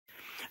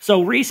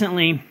So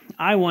recently,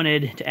 I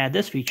wanted to add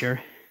this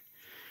feature.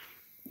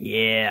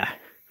 Yeah.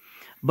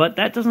 But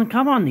that doesn't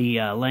come on the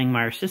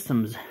Langmuir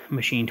Systems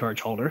machine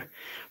torch holder.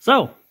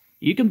 So,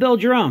 you can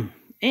build your own.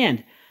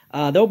 And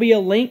there'll be a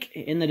link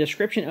in the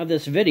description of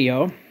this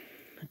video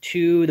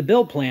to the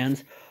build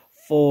plans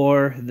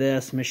for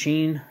this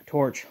machine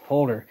torch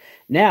holder.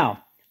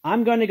 Now,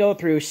 I'm going to go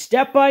through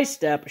step by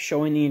step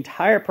showing the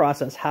entire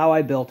process, how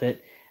I built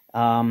it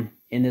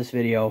in this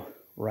video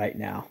right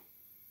now.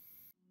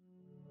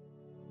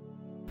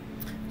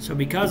 So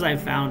because I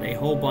found a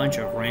whole bunch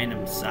of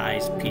random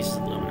sized pieces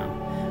of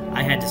aluminum,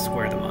 I had to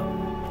square them up.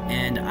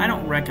 And I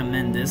don't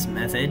recommend this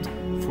method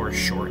for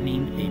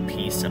shortening a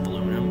piece of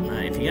aluminum.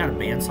 If you got a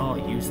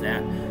bandsaw, use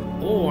that.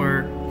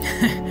 Or,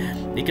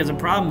 because the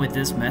problem with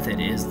this method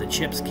is the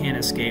chips can't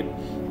escape.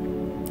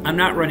 I'm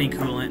not running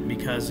coolant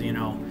because, you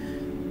know,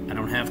 I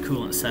don't have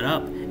coolant set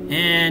up.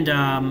 And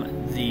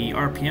the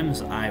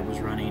RPMs I was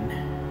running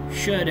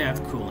should have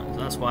coolant.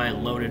 So that's why I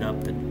loaded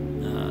up the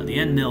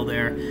end mill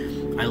there.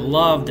 I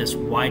love this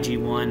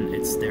YG1.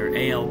 It's their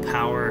AL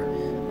Power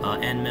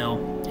end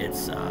mill.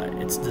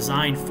 It's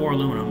designed for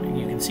aluminum.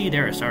 You can see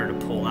there it started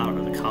to pull out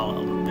of the collet a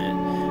little bit.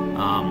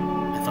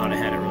 I thought I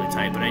had it really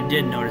tight, but I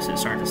did notice it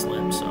started to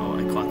slip, so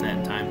I caught that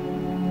in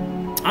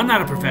time. I'm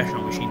not a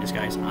professional machinist,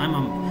 guys. I'm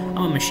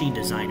a machine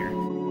designer.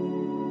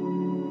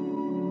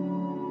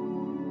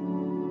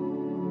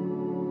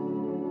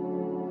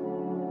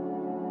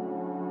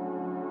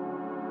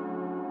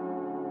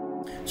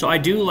 So I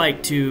do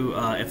like to,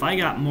 if I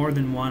got more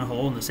than one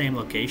hole in the same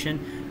location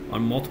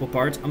on multiple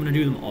parts, I'm going to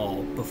do them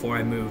all before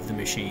I move the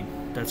machine.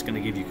 That's going to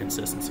give you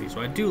consistency.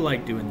 So I do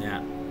like doing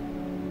that.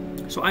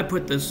 So I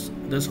put this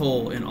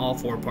hole in all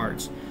 4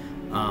 parts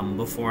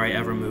before I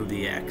ever move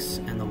the X,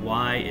 and the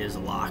Y is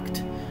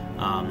locked.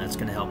 That's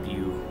going to help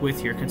you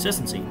with your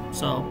consistency.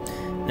 So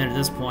then at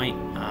this point,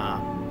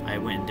 I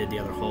went and did the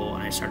other hole,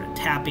 and I started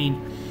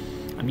tapping.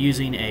 I'm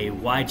using a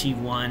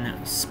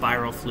YG1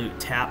 spiral flute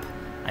tap.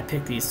 I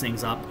picked these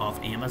things up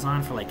off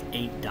Amazon for like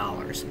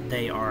 $8.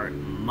 They are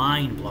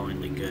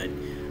mind-blowingly good.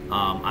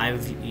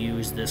 I've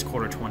used this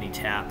 1/4-20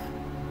 tap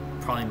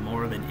probably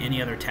more than any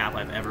other tap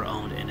I've ever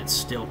owned, and it's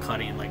still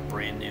cutting like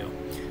brand new.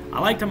 I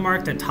like to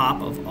mark the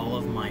top of all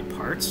of my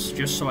parts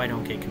just so I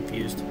don't get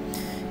confused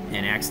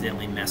and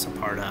accidentally mess a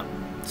part up.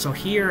 So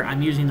here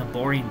I'm using the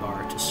boring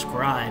bar to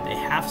scribe a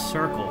half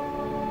circle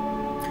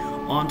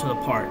onto the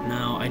part.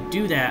 Now I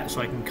do that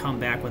so I can come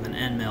back with an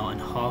end mill and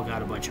hog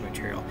out a bunch of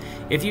material.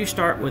 If you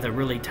start with a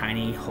really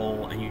tiny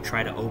hole and you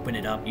try to open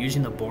it up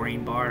using the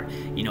boring bar,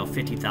 you know,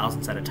 50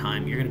 thousandths at a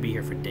time, you're going to be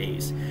here for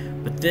days.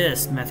 But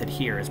this method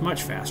here is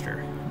much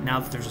faster. Now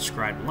that there's a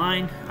scribed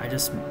line, I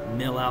just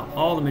mill out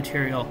all the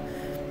material,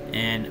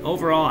 and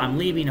overall I'm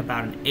leaving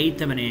about 1/8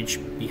 of an inch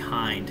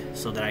behind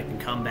so that I can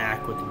come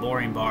back with the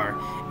boring bar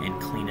and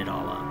clean it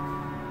all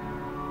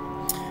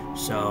up.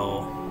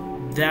 So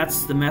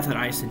that's the method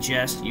I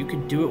suggest. You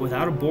could do it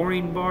without a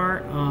boring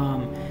bar.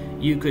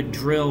 You could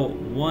drill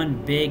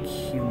one big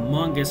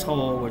humongous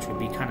hole, which would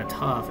be kind of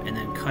tough, and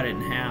then cut it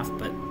in half,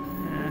 but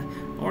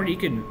or you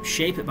could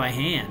shape it by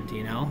hand,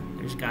 you know.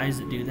 There's guys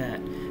that do that.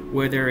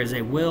 Where there is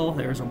a will,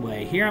 there's a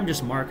way. Here I'm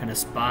just marking a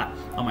spot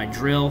on my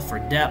drill for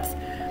depth.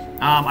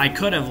 I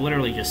could have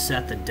literally just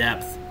set the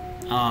depth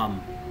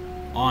on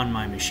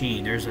my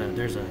machine. There's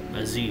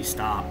a Z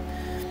stop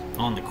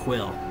on the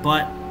quill,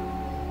 but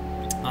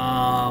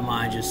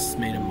I just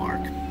made a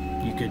mark.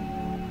 You could,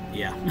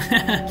 yeah.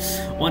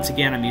 Once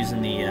again, I'm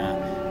using the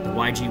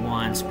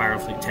YG1 spiral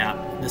flute tap.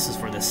 This is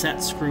for the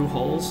set screw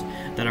holes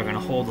that are going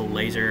to hold the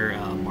laser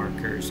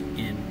markers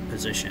in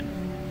position.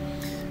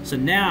 So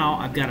now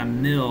I've got to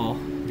mill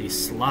the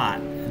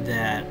slot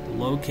that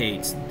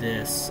locates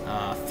this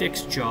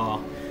fixed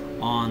jaw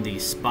on the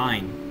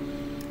spine.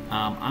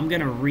 I'm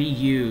going to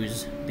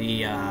reuse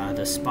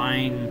the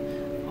spine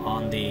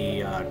on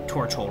the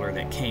torch holder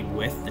that came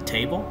with the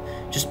table,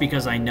 just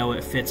because I know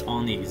it fits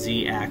on the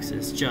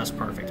Z-axis just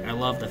perfect. I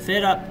love the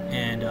fit up,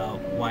 and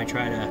why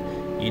try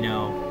to, you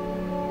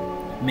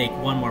know, make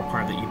one more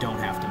part that you don't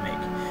have to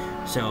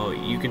make. So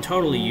you can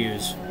totally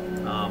use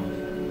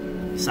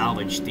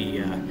salvage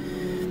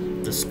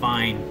the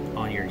spine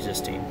on your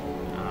existing.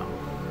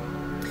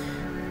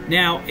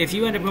 Now, if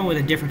you end up going with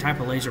a different type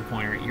of laser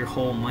pointer, your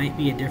hole might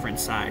be a different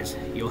size.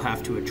 You'll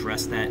have to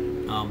address that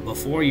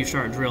before you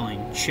start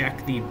drilling.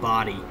 Check the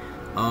body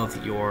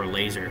of your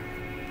laser.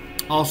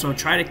 Also,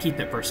 try to keep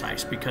it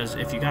precise, because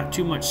if you got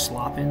too much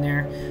slop in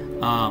there,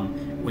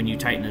 when you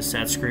tighten the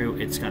set screw,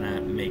 it's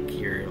gonna make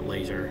your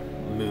laser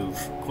move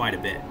quite a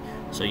bit.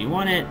 So you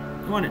want it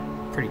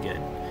pretty good.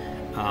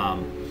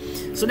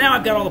 So now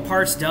I've got all the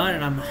parts done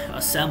and I'm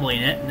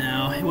assembling it.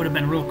 Now, it would have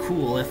been real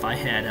cool if I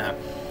had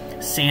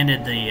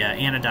sanded the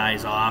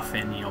anodize off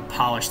and, you know,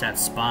 polished that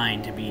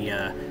spine to be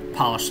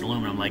polished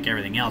aluminum like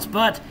everything else,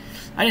 but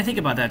I didn't think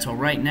about that till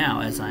right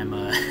now as I'm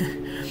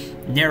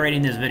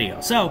narrating this video.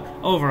 So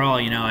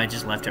overall, you know, I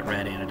just left it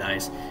red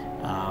anodized.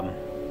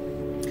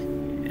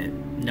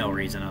 No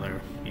reason other,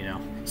 you know.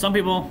 Some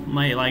people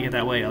might like it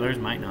that way, others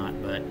might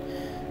not, but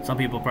some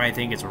people probably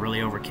think it's really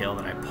overkill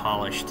that I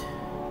polished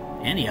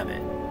any of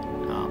it.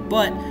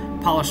 But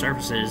polished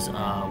surfaces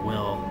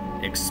will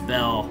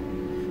expel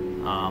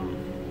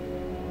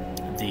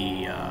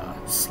the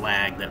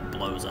slag that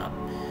blows up.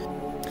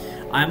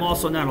 I'm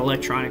also not an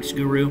electronics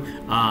guru.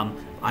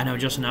 I know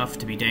just enough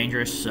to be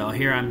dangerous, so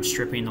here I'm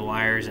stripping the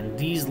wires, and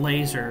these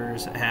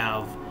lasers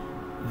have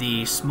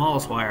the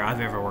smallest wire I've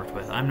ever worked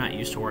with. I'm not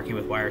used to working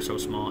with wires so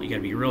small. You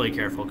gotta be really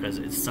careful because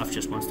stuff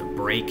just wants to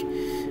break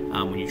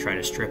when you try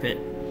to strip it.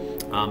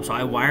 So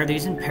I wire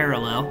these in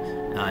parallel,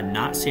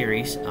 not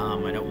series.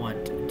 I don't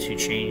want to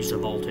change the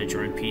voltage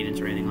or impedance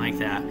or anything like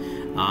that.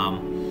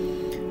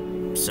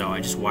 So I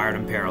just wired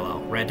them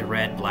parallel, red to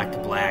red, black to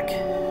black,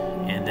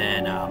 and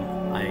then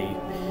I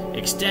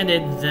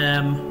extended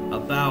them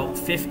about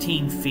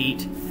 15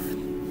 feet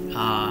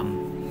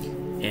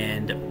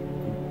and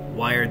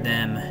wired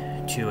them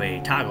to a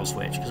toggle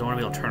switch because I want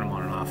to be able to turn them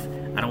on and off.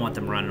 I don't want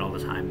them running all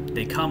the time.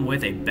 They come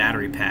with a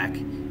battery pack,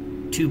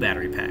 2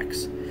 battery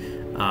packs.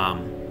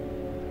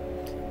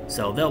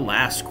 So they'll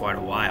last quite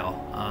a while,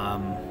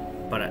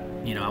 but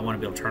you know, I want to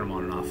be able to turn them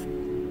on and off.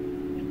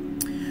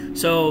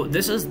 So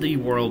this is the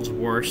world's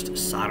worst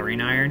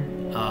soldering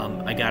iron.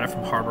 I got it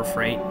from Harbor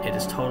Freight. It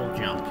is total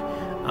junk.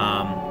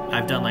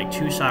 I've done like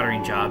 2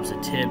 soldering jobs.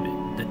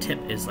 The tip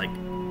is like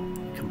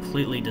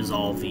completely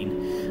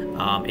dissolving.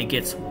 It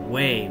gets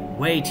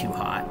way too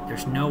hot.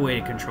 There's no way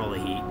to control the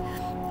heat.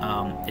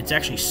 It's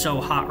actually so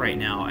hot right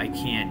now I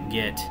can't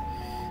get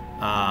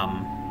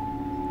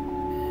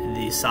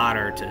the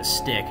solder to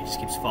stick. It just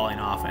keeps falling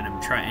off, and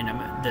I'm trying.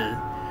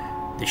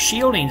 The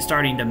shielding's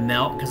starting to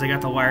melt because I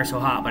got the wire so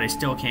hot, but I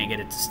still can't get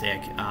it to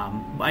stick.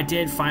 I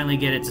did finally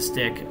get it to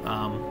stick,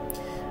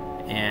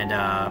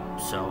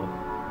 so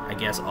I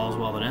guess all's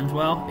well that ends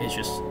well. It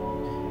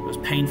was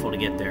painful to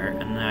get there,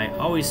 and I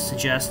always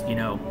suggest, you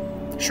know,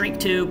 shrink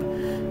tube,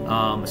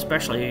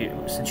 especially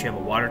since you have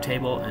a water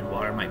table and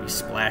water might be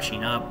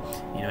splashing up.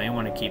 You know, you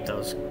want to keep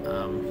those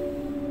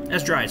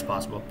as dry as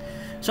possible.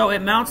 So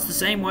it mounts the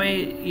same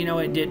way, you know,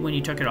 it did when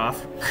you took it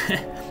off.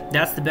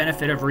 That's the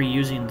benefit of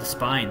reusing the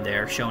spine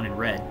there, shown in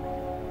red,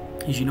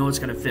 is you know it's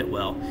going to fit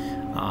well.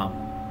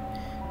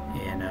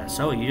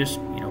 So you just,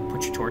 you know,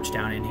 put your torch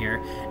down in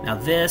here. Now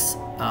this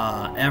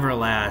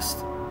Everlast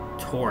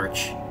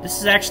torch, this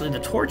is actually the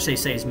torch they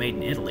say is made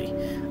in Italy,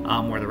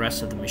 where the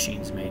rest of the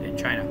machine's made in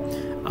China.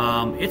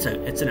 It's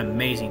an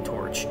amazing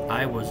torch.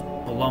 I was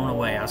blown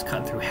away. I was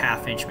cutting through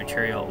 1/2-inch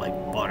material like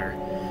butter.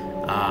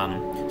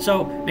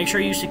 So make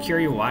sure you secure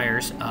your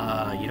wires.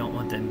 You don't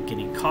want them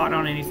getting caught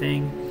on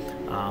anything.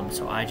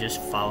 So I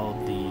just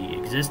followed the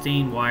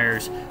existing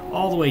wires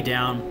all the way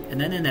down,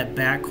 and then in that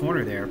back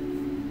corner there,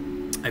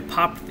 I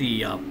popped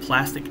the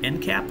plastic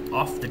end cap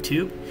off the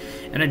tube,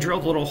 and I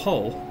drilled a little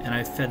hole, and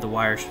I fed the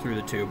wires through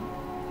the tube.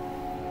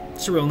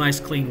 It's a real nice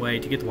clean way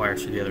to get the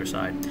wires to the other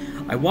side.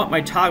 I want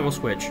my toggle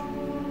switch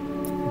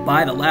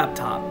by the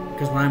laptop,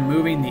 because when I'm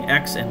moving the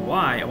X and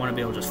Y, I want to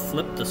be able to just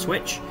flip the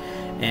switch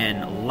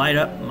and light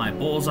up my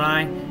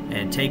bullseye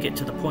and take it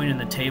to the point in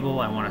the table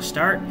I want to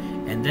start,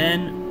 and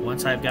then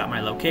once I've got my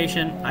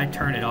location, I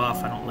turn it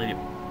off. I don't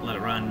let it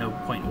run. No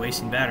point in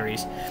wasting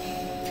batteries.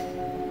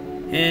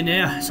 And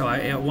yeah, so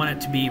I want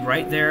it to be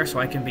right there so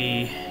I can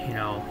be, you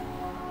know,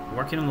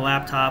 working on the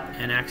laptop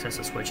and access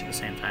the switch at the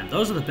same time.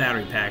 Those are the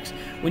battery packs.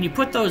 When you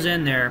put those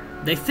in there,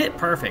 they fit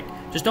perfect.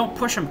 Just don't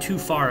push them too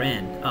far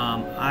in.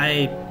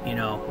 You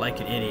know,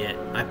 like an idiot,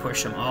 I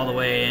pushed them all the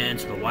way in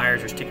so the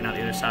wires are sticking out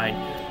the other side,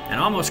 and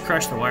almost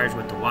crushed the wires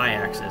with the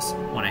Y-axis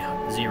when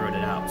I zeroed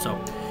it out. So,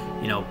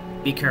 you know,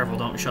 be careful,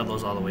 don't shove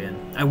those all the way in.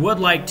 I would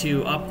like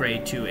to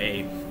upgrade to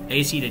a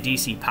AC to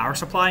DC power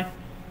supply.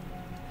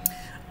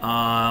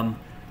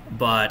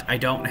 But I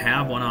don't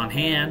have one on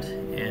hand,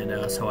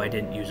 and so I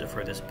didn't use it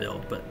for this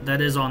build. But that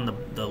is on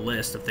the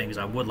list of things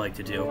I would like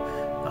to do,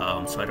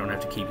 so I don't have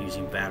to keep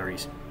using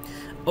batteries.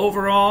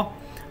 Overall,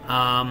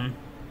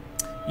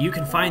 you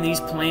can find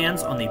these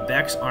plans on the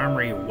Beck's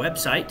Armory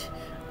website,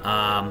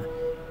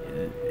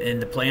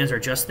 and the plans are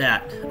just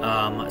that,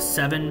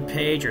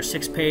 7-page or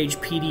 6-page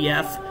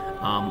PDF.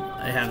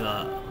 I have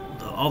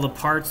all the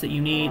parts that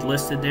you need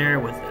listed there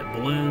with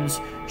balloons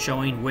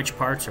showing which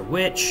parts are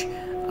which.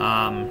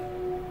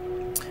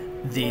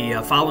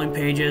 The following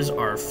pages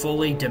are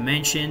fully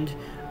dimensioned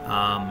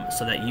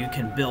so that you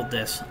can build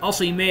this.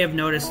 Also, you may have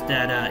noticed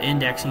that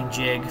indexing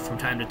jig from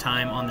time to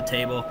time on the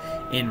table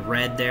in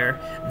red there.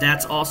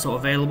 That's also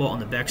available on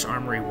the Beck's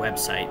Armory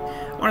website.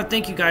 I want to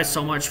thank you guys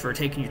so much for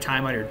taking your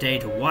time out of your day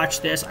to watch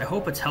this. I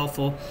hope it's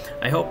helpful.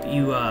 I hope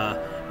you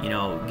you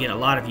know, get a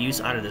lot of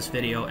use out of this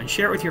video, and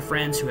share it with your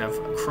friends who have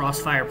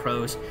Crossfire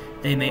Pros.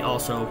 They may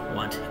also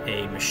want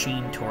a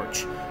machine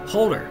torch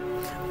holder.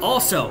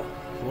 Also,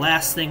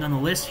 last thing on the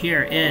list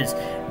here is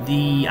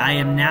I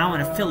am now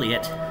an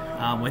affiliate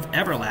with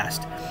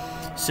Everlast.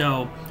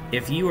 So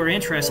if you are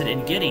interested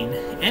in getting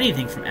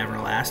anything from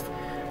Everlast,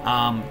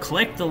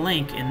 click the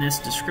link in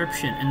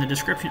the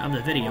description of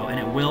the video, and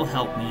it will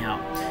help me out.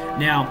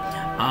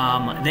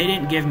 Now, they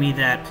didn't give me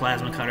that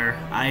plasma cutter.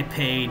 I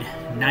paid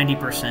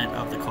 90%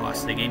 of the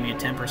cost. They gave me a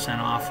 10%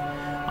 off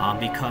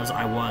because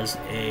I was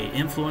a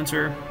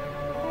influencer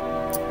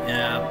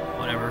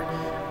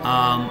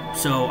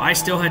So I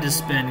still had to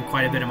spend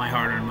quite a bit of my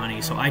hard-earned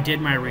money. So I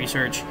did my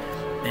research,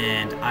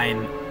 and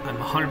I'm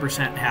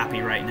 100%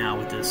 happy right now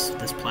with this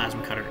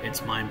plasma cutter.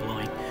 It's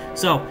mind-blowing.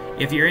 So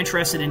if you're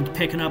interested in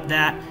picking up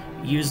that,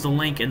 use the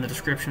link in the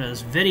description of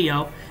this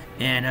video,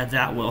 and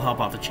that will help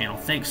out the channel.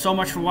 Thanks so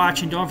much for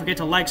watching. Don't forget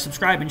to like,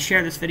 subscribe, and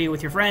share this video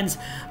with your friends.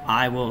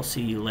 I will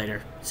see you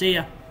later. See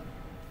ya.